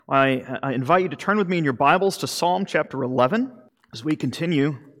I invite you to turn with me in your Bibles to Psalm chapter 11 as we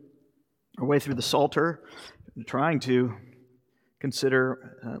continue our way through the Psalter, trying to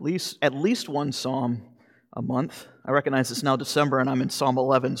consider at least one psalm a month. I recognize it's now December and I'm in Psalm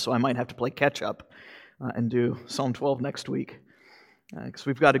 11, so I might have to play catch up and do Psalm 12 next week. Because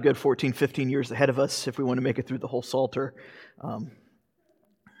we've got a good 14, 15 years ahead of us if we want to make it through the whole Psalter.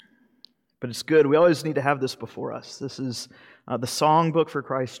 But it's good. We always need to have this before us. This is the songbook for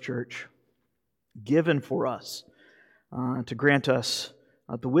Christ Church, given for us to grant us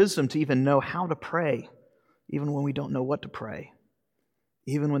the wisdom to even know how to pray, even when we don't know what to pray,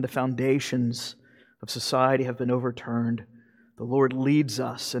 even when the foundations of society have been overturned. The Lord leads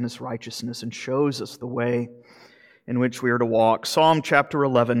us in His righteousness and shows us the way in which we are to walk. Psalm chapter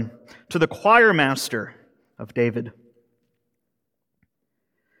 11, to the choir master of David.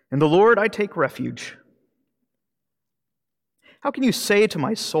 In the Lord I take refuge. How can you say to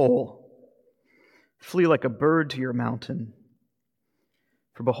my soul, flee like a bird to your mountain?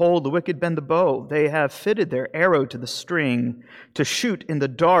 For behold, the wicked bend the bow. They have fitted their arrow to the string, to shoot in the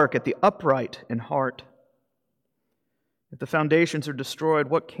dark at the upright in heart. If the foundations are destroyed,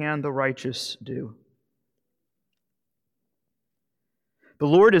 what can the righteous do? The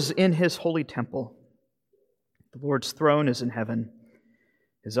Lord is in His holy temple. The Lord's throne is in heaven.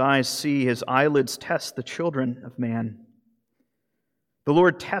 His eyes see, His eyelids test the children of man. The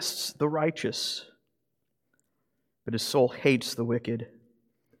Lord tests the righteous, but His soul hates the wicked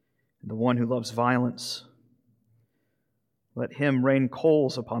and the one who loves violence. Let Him rain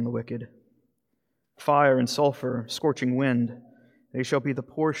coals upon the wicked, fire and sulfur, scorching wind. They shall be the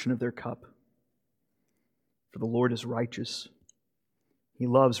portion of their cup. For the Lord is righteous. He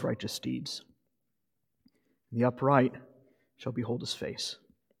loves righteous deeds. The upright shall behold His face.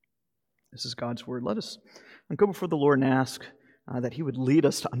 This is God's word. Let us go before the Lord and ask that He would lead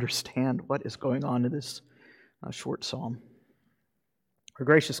us to understand what is going on in this short psalm. Our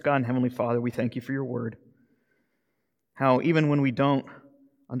gracious God and Heavenly Father, we thank You for Your word. How even when we don't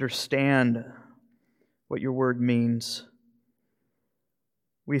understand what Your word means,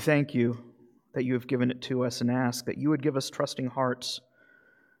 we thank You that You have given it to us and ask that You would give us trusting hearts,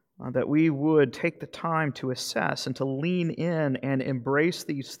 that we would take the time to assess and to lean in and embrace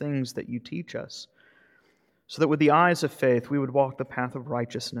these things that You teach us, so that with the eyes of faith we would walk the path of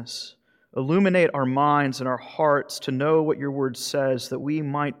righteousness. Illuminate our minds and our hearts to know what Your word says, that we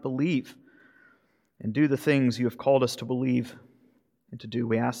might believe and do the things You have called us to believe and to do.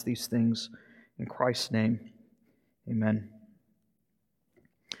 We ask these things in Christ's name. Amen.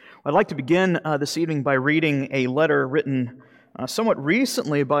 I'd like to begin this evening by reading a letter written somewhat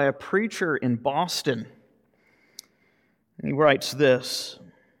recently by a preacher in Boston. And he writes this: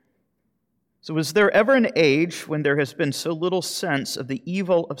 So was there ever an age when there has been so little sense of the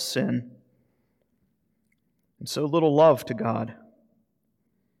evil of sin and so little love to God,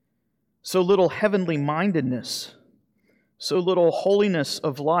 so little heavenly mindedness, so little holiness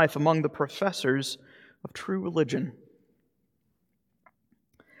of life among the professors of true religion?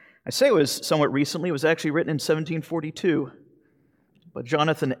 I say it was somewhat recently. It was actually written in 1742 by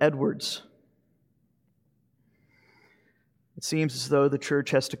Jonathan Edwards. It seems as though the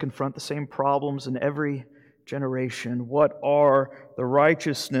church has to confront the same problems in every generation. What are the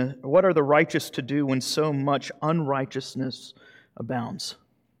righteous to do when so much unrighteousness abounds?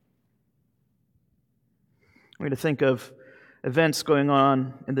 I'm going to think of events going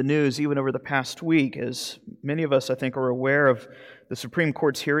on in the news even over the past week, as many of us, I think, are aware of the Supreme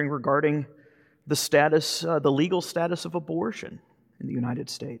Court's hearing regarding the legal status of abortion in the United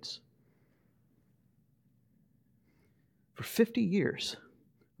States. For 50 years,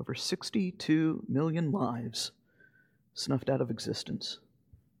 over 62 million lives snuffed out of existence.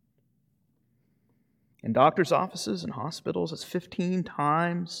 In doctors' offices and hospitals, it's 15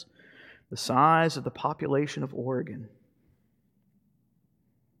 times the size of the population of Oregon.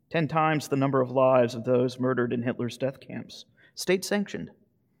 10 times the number of lives of those murdered in Hitler's death camps. State-sanctioned.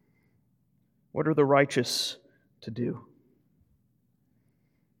 What are the righteous to do?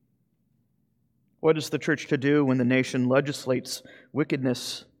 What is the church to do when the nation legislates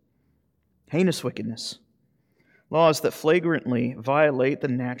wickedness, heinous wickedness, laws that flagrantly violate the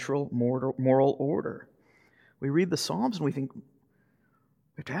natural moral order? We read the Psalms and we think, we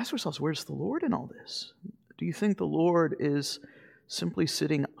have to ask ourselves, where's the Lord in all this? Do you think the Lord is simply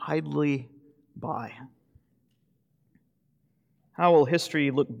sitting idly by? How will history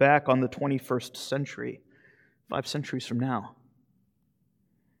look back on the 21st century, 5 centuries from now?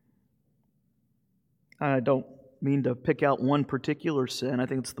 I don't mean to pick out one particular sin. I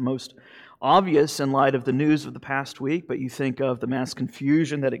think it's the most obvious in light of the news of the past week, but you think of the mass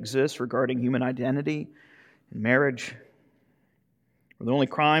confusion that exists regarding human identity and marriage. The only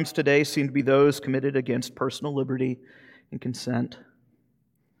crimes today seem to be those committed against personal liberty and consent,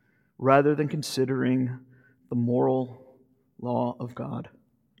 rather than considering the moral law of God.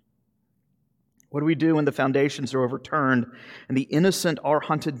 What do we do when the foundations are overturned and the innocent are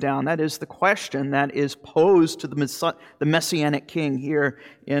hunted down? That is the question that is posed to the Messianic King here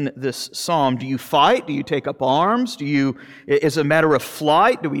in this psalm. Do you fight? Do you take up arms? Is it a matter of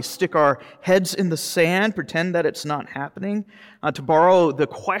flight? Do we stick our heads in the sand, pretend that it's not happening? To borrow the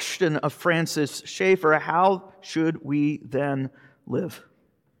question of Francis Schaeffer, how should we then live?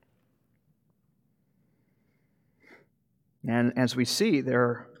 And as we see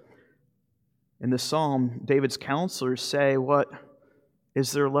there, in this psalm, David's counselors say, what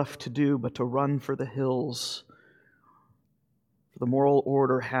is there left to do but to run for the hills? For the moral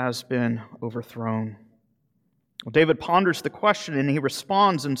order has been overthrown. Well, David ponders the question and he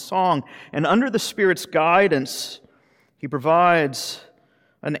responds in song. And under the Spirit's guidance, he provides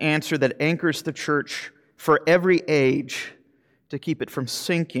an answer that anchors the church for every age to keep it from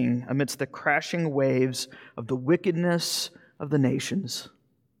sinking amidst the crashing waves of the wickedness of the nations.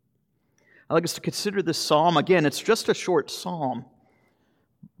 I'd like us to consider this psalm. Again, it's just a short psalm,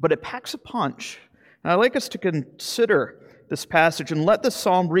 but it packs a punch. And I'd like us to consider this passage and let the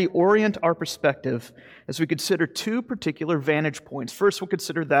psalm reorient our perspective as we consider two particular vantage points. First, we'll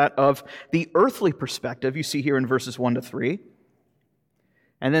consider that of the earthly perspective, you see here in verses 1 to 3,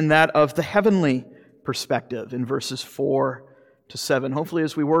 and then that of the heavenly perspective in verses 4 to 7. Hopefully,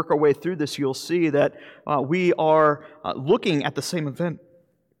 as we work our way through this, you'll see that we are looking at the same event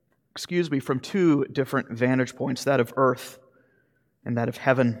from two different vantage points, that of earth and that of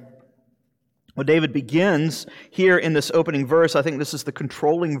heaven. Well, David begins here in this opening verse. I think this is the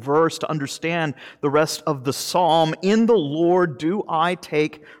controlling verse to understand the rest of the psalm. In the Lord do I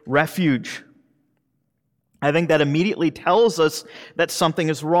take refuge. I think that immediately tells us that something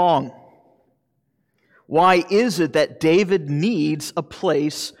is wrong. Why is it that David needs a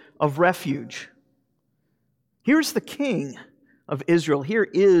place of refuge? Here's the king of Israel. Here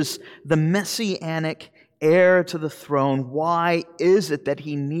is the Messianic heir to the throne. Why is it that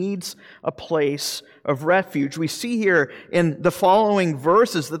he needs a place of refuge? We see here in the following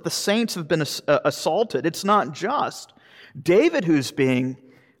verses that the saints have been assaulted. It's not just David who's being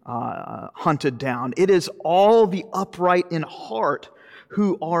hunted down. It is all the upright in heart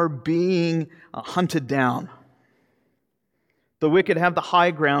who are being hunted down. The wicked have the high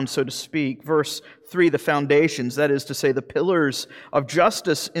ground, so to speak. Verse 3, the foundations, that is to say, the pillars of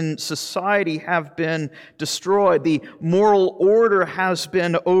justice in society have been destroyed. The moral order has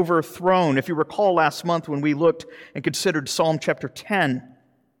been overthrown. If you recall last month when we looked and considered Psalm chapter 10,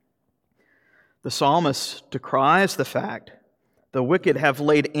 the psalmist decries the fact the wicked have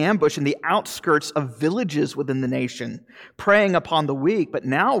laid ambush in the outskirts of villages within the nation, preying upon the weak. But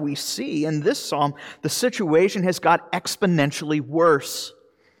now we see in this psalm, the situation has got exponentially worse.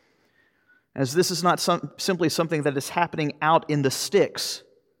 As this is not simply something that is happening out in the sticks.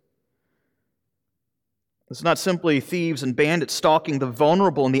 It's not simply thieves and bandits stalking the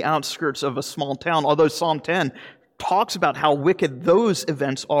vulnerable in the outskirts of a small town, although Psalm 10 talks about how wicked those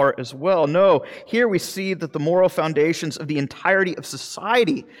events are as well. No, here we see that the moral foundations of the entirety of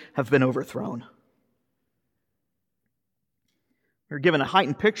society have been overthrown. We're given a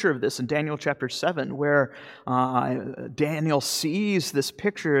heightened picture of this in Daniel chapter 7, where Daniel sees this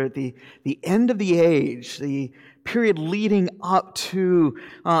picture at the end of the age, the period leading up to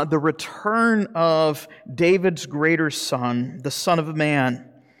the return of David's greater son, the Son of Man.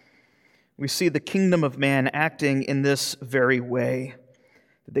 We see the kingdom of man acting in this very way.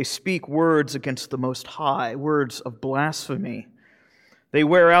 They speak words against the Most High, words of blasphemy. They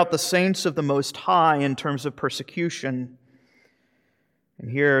wear out the saints of the Most High in terms of persecution.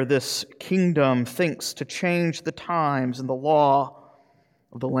 And here this kingdom thinks to change the times and the law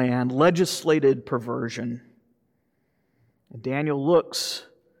of the land, legislated perversion. And Daniel looks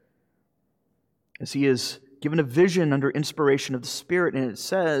as he is given a vision under inspiration of the Spirit, and it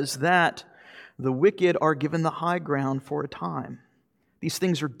says that the wicked are given the high ground for a time. These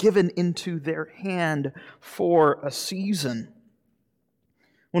things are given into their hand for a season.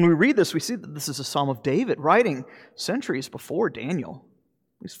 When we read this, we see that this is a Psalm of David writing centuries before Daniel,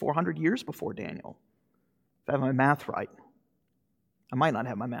 at least 400 years before Daniel, if I have my math right. I might not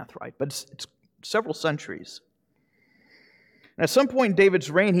have my math right, but it's several centuries. And at some point in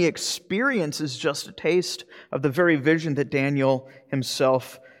David's reign, he experiences just a taste of the very vision that Daniel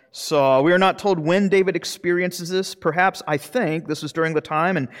himself saw. We are not told when David experiences this. Perhaps, I think, this was during the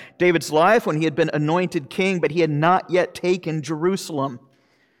time in David's life when he had been anointed king, but he had not yet taken Jerusalem.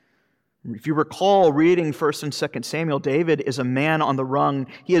 If you recall reading 1 and 2 Samuel, David is a man on the run.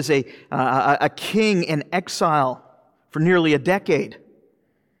 He is a king in exile for nearly a decade,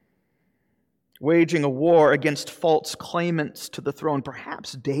 waging a war against false claimants to the throne.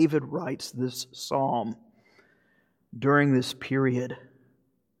 Perhaps David writes this psalm during this period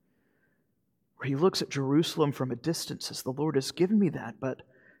where he looks at Jerusalem from a distance, says, the Lord has given me that, but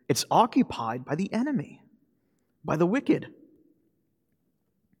it's occupied by the enemy, by the wicked.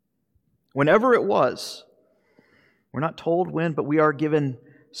 Whenever it was, we're not told when, but we are given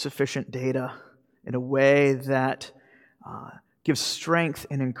sufficient data in a way that gives strength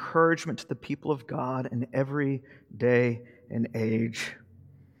and encouragement to the people of God in every day and age.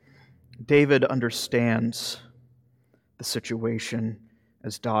 David understands the situation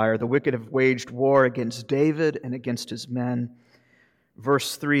as dire. The wicked have waged war against David and against his men.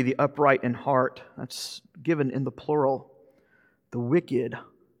 Verse 3, the upright in heart, that's given in the plural. The wicked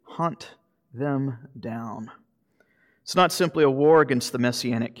hunt them down. It's not simply a war against the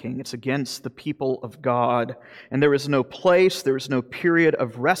Messianic king, it's against the people of God. And there is no place, there is no period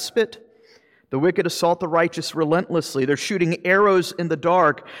of respite. The wicked assault the righteous relentlessly. They're shooting arrows in the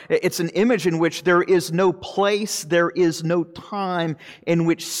dark. It's an image in which there is no place, there is no time in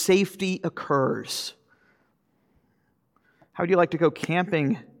which safety occurs. How would you like to go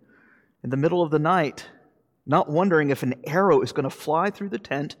camping in the middle of the night, not wondering if an arrow is going to fly through the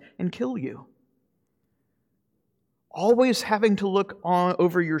tent and kill you? Always having to look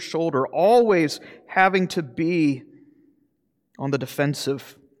over your shoulder, always having to be on the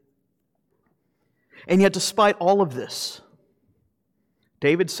defensive. And yet, despite all of this,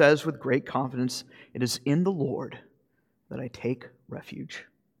 David says with great confidence, it is in the Lord that I take refuge.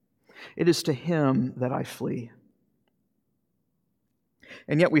 It is to Him that I flee.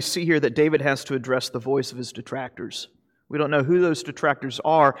 And yet we see here that David has to address the voice of his detractors. We don't know who those detractors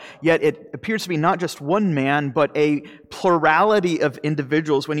are, yet it appears to be not just one man, but a plurality of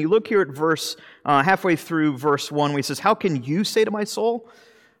individuals. When you look here at halfway through verse 1, where he says, how can you say to my soul?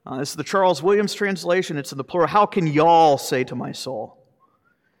 This is the Charles Williams translation. It's in the plural. How can y'all say to my soul?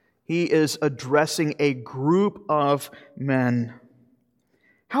 He is addressing a group of men.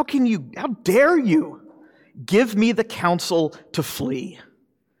 How dare you give me the counsel to flee?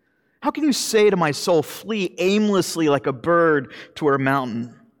 How can you say to my soul, flee aimlessly like a bird to her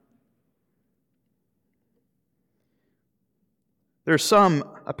mountain? There are some,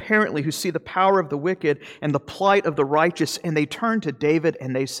 apparently, who see the power of the wicked and the plight of the righteous, and they turn to David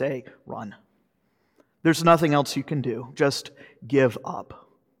and they say, run. There's nothing else you can do. Just give up.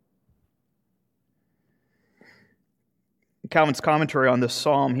 In Calvin's commentary on this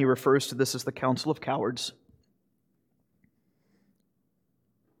psalm, he refers to this as the counsel of cowards.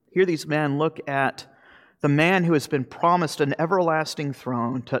 Here these men look at the man who has been promised an everlasting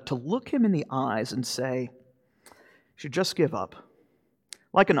throne, to look him in the eyes and say, you should just give up.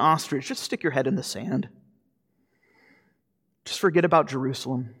 Like an ostrich, just stick your head in the sand. Just forget about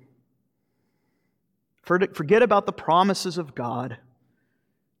Jerusalem. Forget about the promises of God.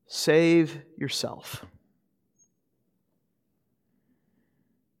 Save yourself.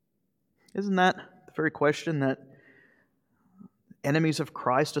 Isn't that the very question that enemies of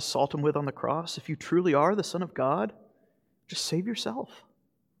Christ assault him with on the cross? If you truly are the Son of God, just save yourself.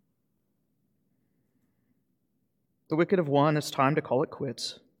 The wicked have won. It's time to call it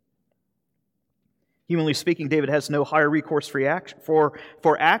quits. Humanly speaking, David has no higher recourse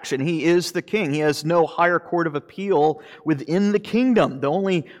for action. He is the king. He has no higher court of appeal within the kingdom. The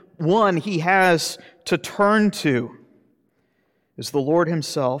only one he has to turn to is the Lord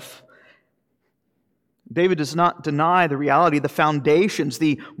Himself. David does not deny the reality, the foundations,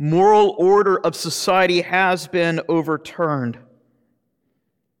 the moral order of society has been overturned.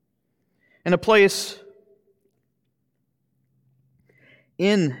 In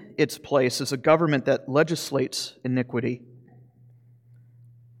its place is a government that legislates iniquity.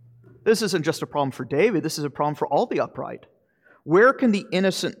 This isn't just a problem for David, this is a problem for all the upright. Where can the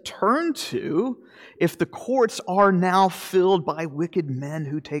innocent turn to if the courts are now filled by wicked men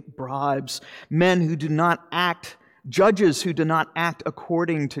who take bribes, men who do not act, judges who do not act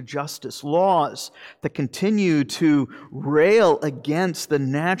according to justice, laws that continue to rail against the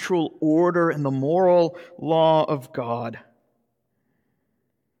natural order and the moral law of God?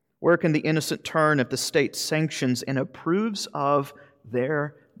 Where can the innocent turn if the state sanctions and approves of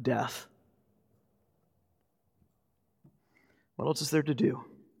their death? What else is there to do?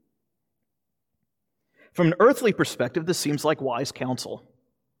 From an earthly perspective, this seems like wise counsel.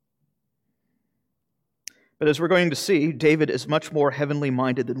 But as we're going to see, David is much more heavenly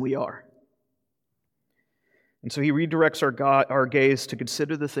minded than we are. And so he redirects our gaze to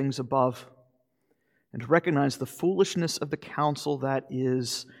consider the things above and to recognize the foolishness of the counsel that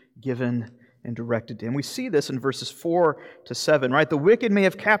is given and directed to him. We see this in verses 4 to 7, right? The wicked may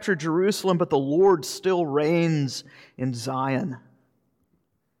have captured Jerusalem, but the Lord still reigns in Zion.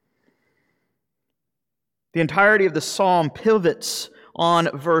 The entirety of the psalm pivots on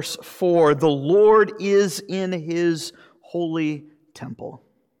verse 4. The Lord is in His holy temple.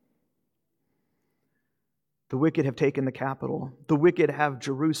 The wicked have taken the capital. The wicked have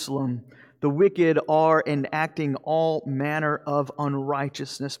Jerusalem. The wicked are enacting all manner of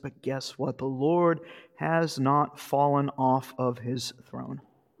unrighteousness. But guess what? The Lord has not fallen off of His throne.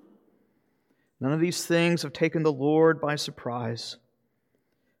 None of these things have taken the Lord by surprise.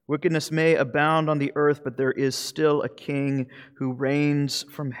 Wickedness may abound on the earth, but there is still a king who reigns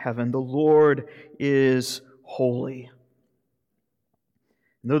from heaven. The Lord is holy.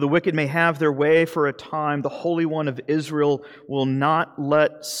 And though the wicked may have their way for a time, the Holy One of Israel will not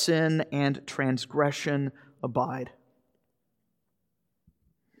let sin and transgression abide.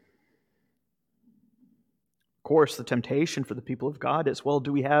 Of course, the temptation for the people of God is, well,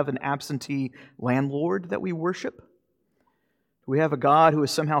 do we have an absentee landlord that we worship? Do we have a God who has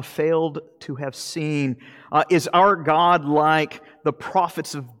somehow failed to have seen? Is our God like the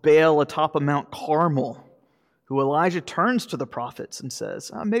prophets of Baal atop of Mount Carmel, who Elijah turns to the prophets and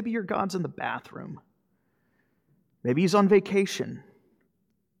says, maybe your God's in the bathroom. Maybe He's on vacation.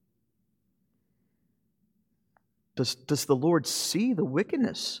 Does the Lord see the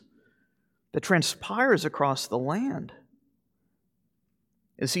wickedness that transpires across the land?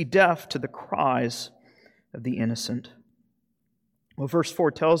 Is He deaf to the cries of the innocent? Well, verse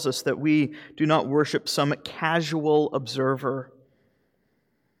 4 tells us that we do not worship some casual observer.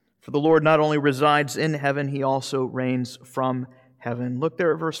 For the Lord not only resides in heaven, He also reigns from heaven. Look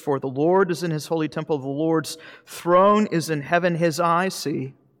there at verse 4. The Lord is in His holy temple. The Lord's throne is in heaven. His eyes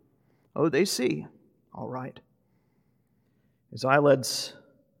see. Oh, they see. All right. His eyelids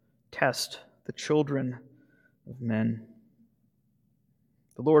test the children of men.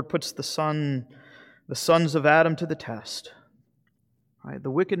 The Lord puts the sons of Adam to the test. Right?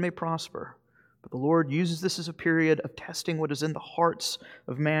 The wicked may prosper, but the Lord uses this as a period of testing what is in the hearts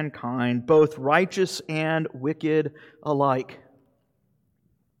of mankind, both righteous and wicked alike.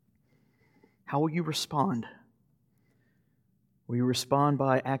 How will you respond? Will you respond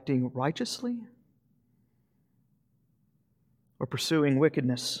by acting righteously or pursuing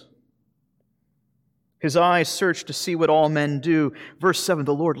wickedness? His eyes search to see what all men do. Verse 7,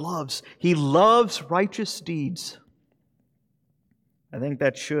 the Lord loves. He loves righteous deeds. I think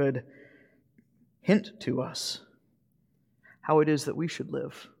that should hint to us how it is that we should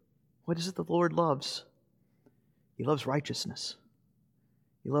live. What is it the Lord loves? He loves righteousness.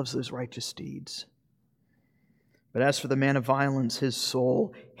 He loves those righteous deeds. But as for the man of violence, his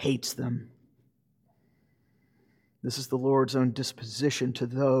soul hates them. This is the Lord's own disposition to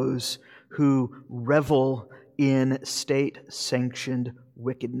those who revel in state-sanctioned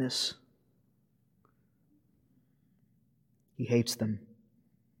wickedness. He hates them.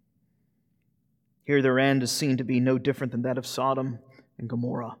 Here their end is seen to be no different than that of Sodom and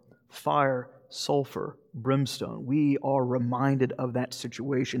Gomorrah. Fire, sulfur, brimstone. We are reminded of that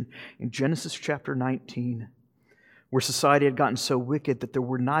situation in Genesis chapter 19, where society had gotten so wicked that there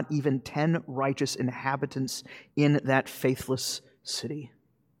were not even 10 righteous inhabitants in that faithless city.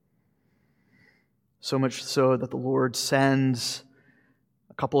 So much so that the Lord sends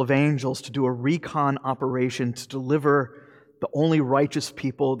a couple of angels to do a recon operation to deliver the only righteous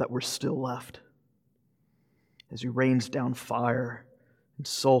people that were still left, as He rains down fire and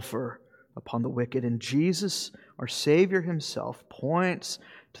sulfur upon the wicked. And Jesus, our Savior Himself, points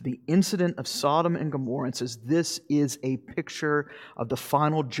to the incident of Sodom and Gomorrah and says, this is a picture of the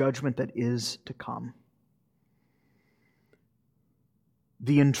final judgment that is to come.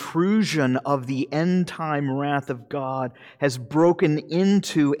 The intrusion of the end-time wrath of God has broken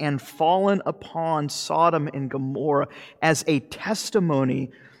into and fallen upon Sodom and Gomorrah as a testimony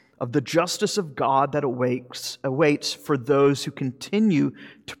of the justice of God that awaits for those who continue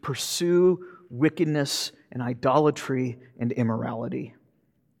to pursue wickedness and idolatry and immorality.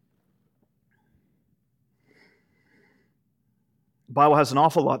 The Bible has an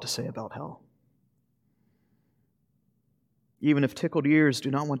awful lot to say about hell, even if tickled ears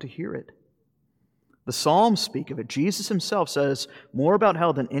do not want to hear it. The Psalms speak of it. Jesus Himself says more about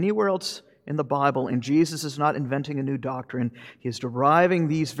hell than anywhere else in the Bible, and Jesus is not inventing a new doctrine. He is deriving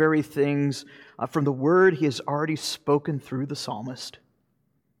these very things from the word He has already spoken through the psalmist.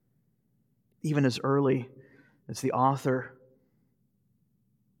 Even as early as the author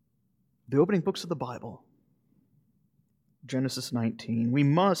of the opening books of the Bible, Genesis 19. We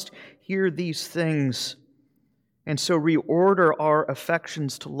must hear these things and so reorder our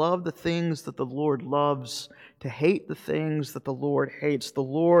affections to love the things that the Lord loves, to hate the things that the Lord hates. The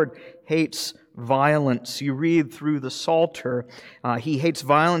Lord hates violence. You read through the Psalter, He hates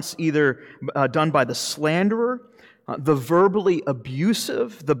violence either done by the slanderer, the verbally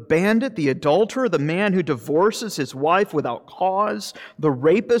abusive, the bandit, the adulterer, the man who divorces his wife without cause, the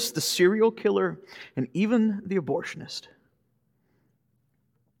rapist, the serial killer, and even the abortionist.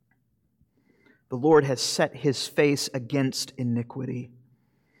 The Lord has set His face against iniquity.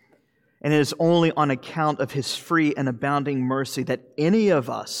 And it is only on account of His free and abounding mercy that any of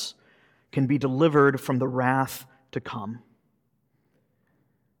us can be delivered from the wrath to come.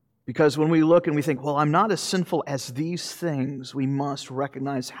 Because when we look and we think, well, I'm not as sinful as these things, we must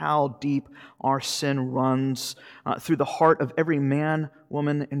recognize how deep our sin runs through the heart of every man,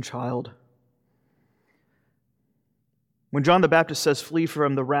 woman, and child. When John the Baptist says, flee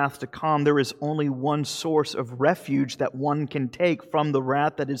from the wrath to come, there is only one source of refuge that one can take from the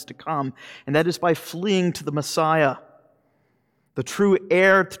wrath that is to come, and that is by fleeing to the Messiah, the true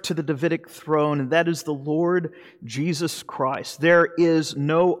heir to the Davidic throne, and that is the Lord Jesus Christ. There is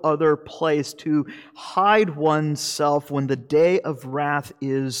no other place to hide oneself when the day of wrath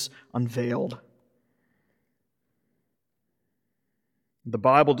is unveiled. The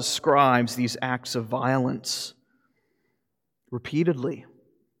Bible describes these acts of violence repeatedly.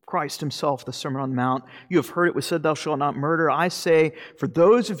 Christ Himself, the Sermon on the Mount. You have heard it was said, thou shalt not murder. I say, for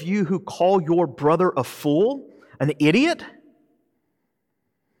those of you who call your brother a fool, an idiot,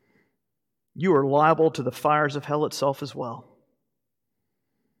 you are liable to the fires of hell itself as well.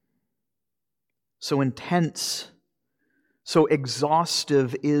 So intense, so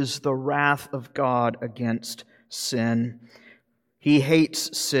exhaustive is the wrath of God against sin. He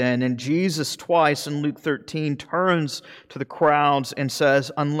hates sin, and Jesus twice in Luke 13 turns to the crowds and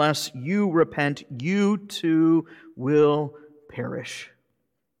says, unless you repent, you too will perish.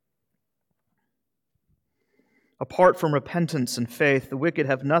 Apart from repentance and faith, the wicked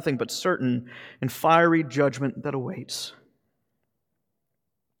have nothing but certain and fiery judgment that awaits.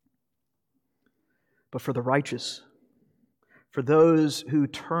 But for the righteous, for those who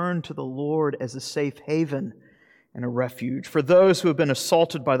turn to the Lord as a safe haven and a refuge, for those who have been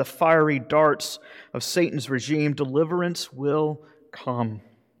assaulted by the fiery darts of Satan's regime, deliverance will come.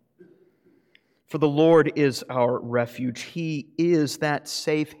 For the Lord is our refuge. He is that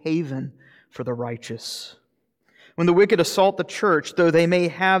safe haven for the righteous. When the wicked assault the church, though they may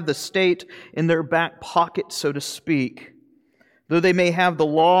have the state in their back pocket, so to speak, though they may have the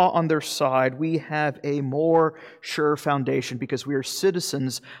law on their side, we have a more sure foundation because we are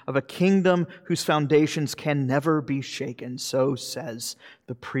citizens of a kingdom whose foundations can never be shaken. So says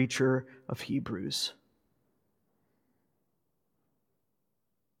the preacher of Hebrews.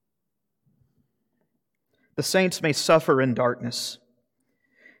 The saints may suffer in darkness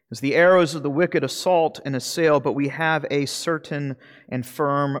as the arrows of the wicked assault and assail, but we have a certain and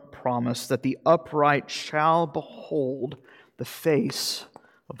firm promise that the upright shall behold the face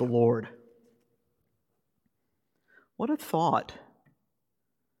of the Lord. What a thought.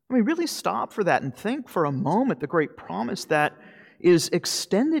 I mean, really stop for that and think for a moment the great promise that is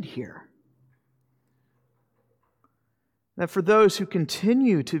extended here. That for those who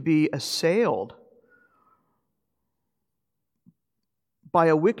continue to be assailed by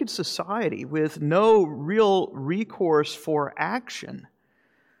a wicked society with no real recourse for action,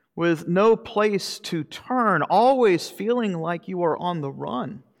 with no place to turn, always feeling like you are on the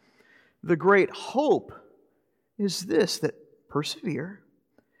run, the great hope is this, that persevere,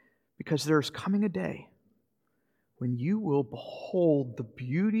 because there is coming a day when you will behold the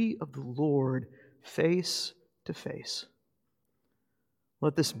beauty of the Lord face to face.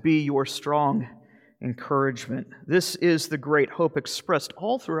 Let this be your strong encouragement. This is the great hope expressed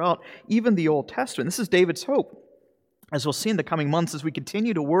all throughout even the Old Testament. This is David's hope, as we'll see in the coming months as we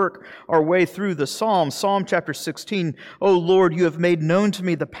continue to work our way through the Psalms. Psalm chapter 16, O Lord, you have made known to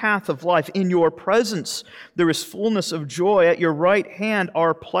me the path of life. In your presence there is fullness of joy. At your right hand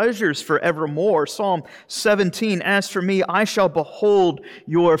are pleasures forevermore. Psalm 17, as for me, I shall behold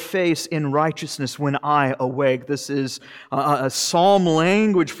your face in righteousness when I awake. This is a psalm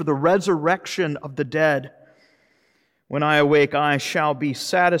language for the resurrection of the dead. When I awake, I shall be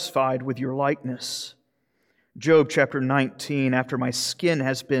satisfied with your likeness. Job chapter 19, after my skin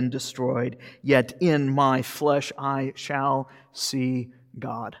has been destroyed, yet in my flesh I shall see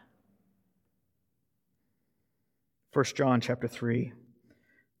God. 1 John chapter 3,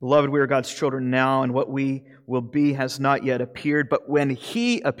 Beloved, we are God's children now, and what we will be has not yet appeared. But when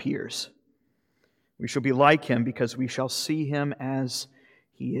He appears, we shall be like Him, because we shall see Him as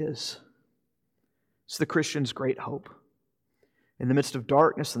He is. It's the Christian's great hope. In the midst of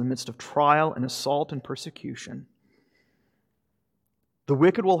darkness, in the midst of trial and assault and persecution, the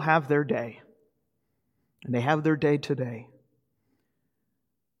wicked will have their day, and they have their day today.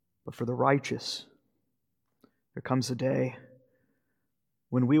 But for the righteous, there comes a day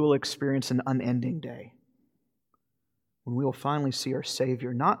when we will experience an unending day, when we will finally see our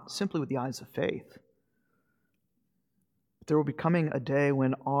Savior, not simply with the eyes of faith, but there will be coming a day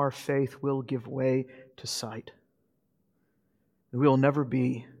when our faith will give way to sight. We will never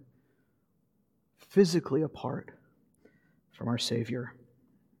be physically apart from our Savior.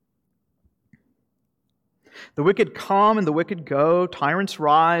 The wicked come and the wicked go. Tyrants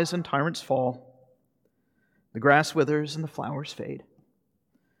rise and tyrants fall. The grass withers and the flowers fade.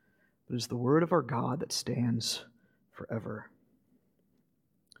 But it is the word of our God that stands forever.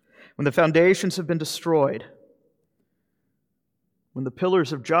 When the foundations have been destroyed, when the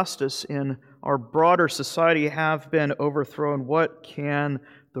pillars of justice in our broader society have been overthrown, what can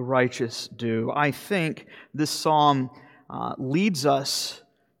the righteous do? I think this psalm leads us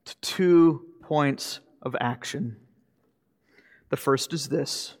to 2 points of action. The first is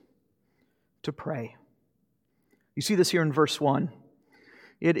this: to pray. You see this here in verse 1.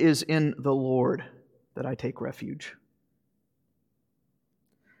 It is in the Lord that I take refuge.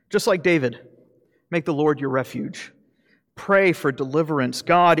 Just like David, make the Lord your refuge. Pray for deliverance.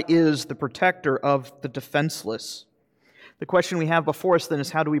 God is the protector of the defenseless. The question we have before us then is,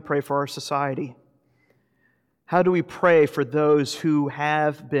 how do we pray for our society? How do we pray for those who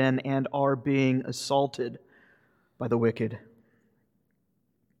have been and are being assaulted by the wicked?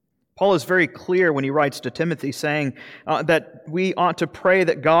 Paul is very clear when he writes to Timothy, saying that we ought to pray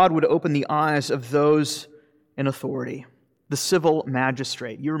that God would open the eyes of those in authority, the civil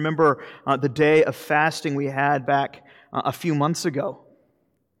magistrate. You remember the day of fasting we had back a few months ago.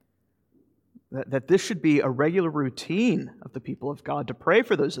 That this should be a regular routine of the people of God to pray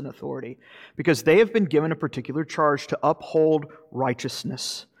for those in authority, because they have been given a particular charge to uphold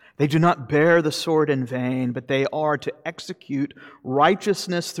righteousness. They do not bear the sword in vain, but they are to execute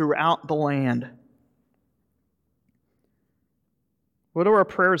righteousness throughout the land. What do our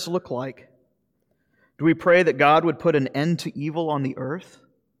prayers look like? Do we pray that God would put an end to evil on the earth?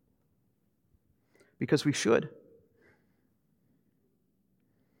 Because we should.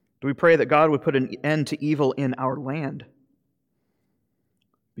 Do we pray that God would put an end to evil in our land?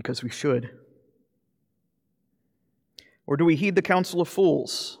 Because we should. Or do we heed the counsel of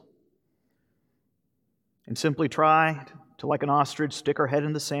fools and simply try to, like an ostrich, stick our head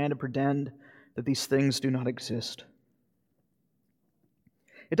in the sand and pretend that these things do not exist?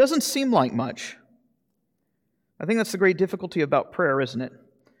 It doesn't seem like much. I think that's the great difficulty about prayer, isn't it?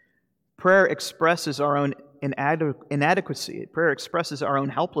 Prayer expresses our own inadequacy. Prayer expresses our own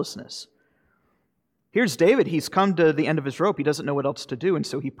helplessness. Here's David. He's come to the end of his rope. He doesn't know what else to do, and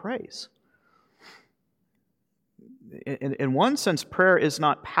so he prays. In one sense, prayer is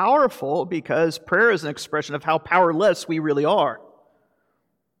not powerful because prayer is an expression of how powerless we really are.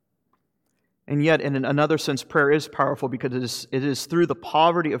 And yet, in another sense, prayer is powerful because it is through the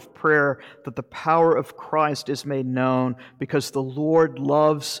poverty of prayer that the power of Christ is made known, because the Lord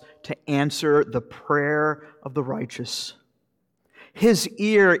loves to answer the prayer of the righteous. His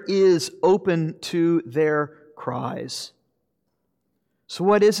ear is open to their cries. So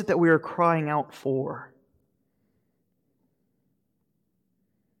what is it that we are crying out for?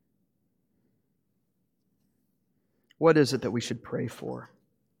 What is it that we should pray for?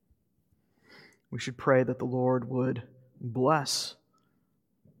 We should pray that the Lord would bless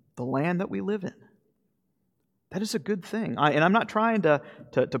the land that we live in. That is a good thing. And I'm not trying to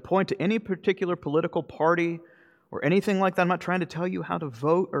point to any particular political party or anything like that. I'm not trying to tell you how to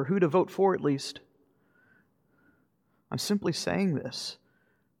vote or who to vote for, at least. I'm simply saying this,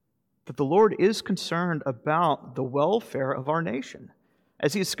 that the Lord is concerned about the welfare of our nation,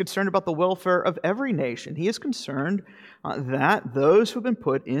 as He is concerned about the welfare of every nation. He is concerned that those who have been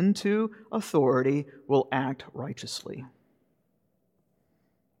put into authority will act righteously.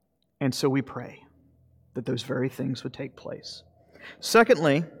 And so we pray that those very things would take place.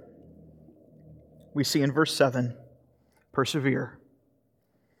 Secondly, we see in verse 7, persevere.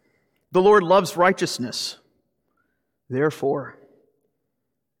 The Lord loves righteousness. Therefore,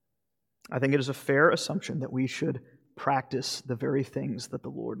 I think it is a fair assumption that we should practice the very things that the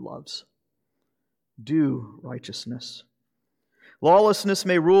Lord loves. Do righteousness. Lawlessness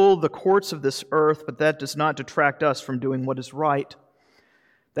may rule the courts of this earth, but that does not detract us from doing what is right.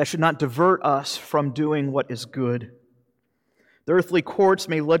 That should not divert us from doing what is good. The earthly courts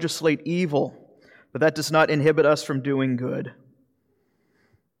may legislate evil, but that does not inhibit us from doing good.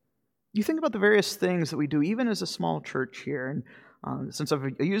 You think about the various things that we do, even as a small church here. And since I've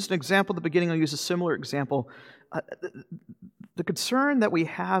used an example at the beginning, I'll use a similar example. The concern that we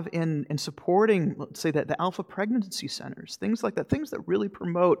have in supporting, let's say, the alpha pregnancy centers, things like that, things that really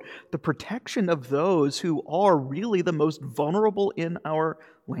promote the protection of those who are really the most vulnerable in our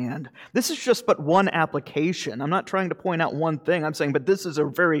land. This is just but one application. I'm not trying to point out one thing. I'm saying, but this is a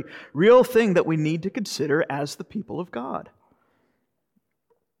very real thing that we need to consider as the people of God.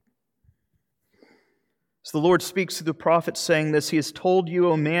 So the Lord speaks through the prophet saying this, He has told you,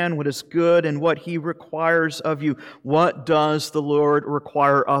 O man, what is good and what He requires of you. What does the Lord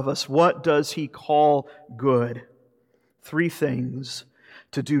require of us? What does He call good? 3 things: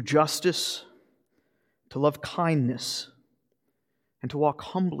 to do justice, to love kindness, and to walk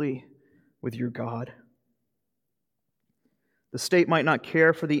humbly with your God. The state might not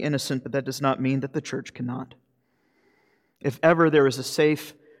care for the innocent, but that does not mean that the church cannot. If ever there is a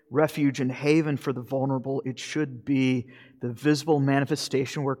safe refuge and haven for the vulnerable, it should be the visible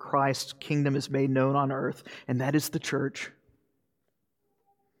manifestation where Christ's kingdom is made known on earth, and that is the church.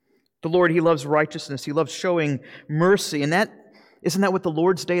 The Lord, He loves righteousness. He loves showing mercy, and isn't that what the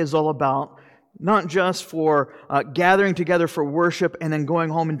Lord's Day is all about? Not just for gathering together for worship and then going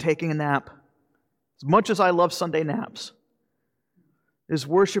home and taking a nap. As much as I love Sunday naps, is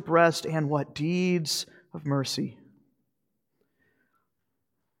worship, rest, and what? Deeds of mercy.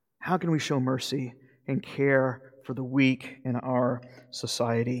 How can we show mercy and care for the weak in our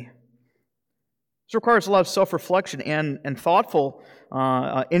society? This requires a lot of self-reflection and thoughtful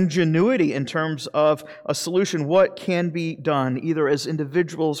ingenuity in terms of a solution. What can be done, either as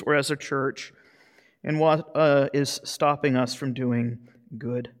individuals or as a church, and what is stopping us from doing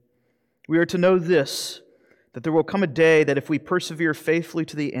good? We are to know this, that there will come a day that if we persevere faithfully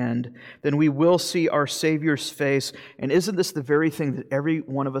to the end, then we will see our Savior's face. And isn't this the very thing that every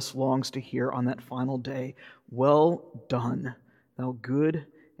one of us longs to hear on that final day? Well done, thou good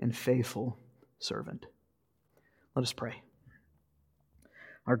and faithful servant. Let us pray.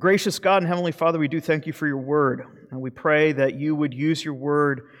 Our gracious God and Heavenly Father, we do thank You for Your word. And we pray that You would use Your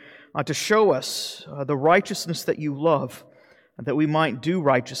word to show us the righteousness that You love, and that we might do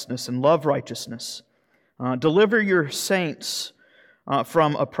righteousness and love righteousness. Deliver Your saints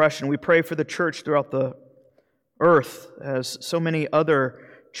from oppression. We pray for the church throughout the earth, as so many other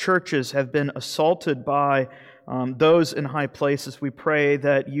churches have been assaulted by those in high places. We pray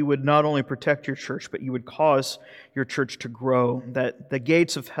that You would not only protect Your church, but You would cause Your church to grow, that the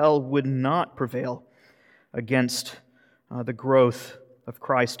gates of hell would not prevail against the growth of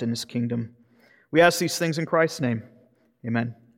Christ and His kingdom. We ask these things in Christ's name. Amen.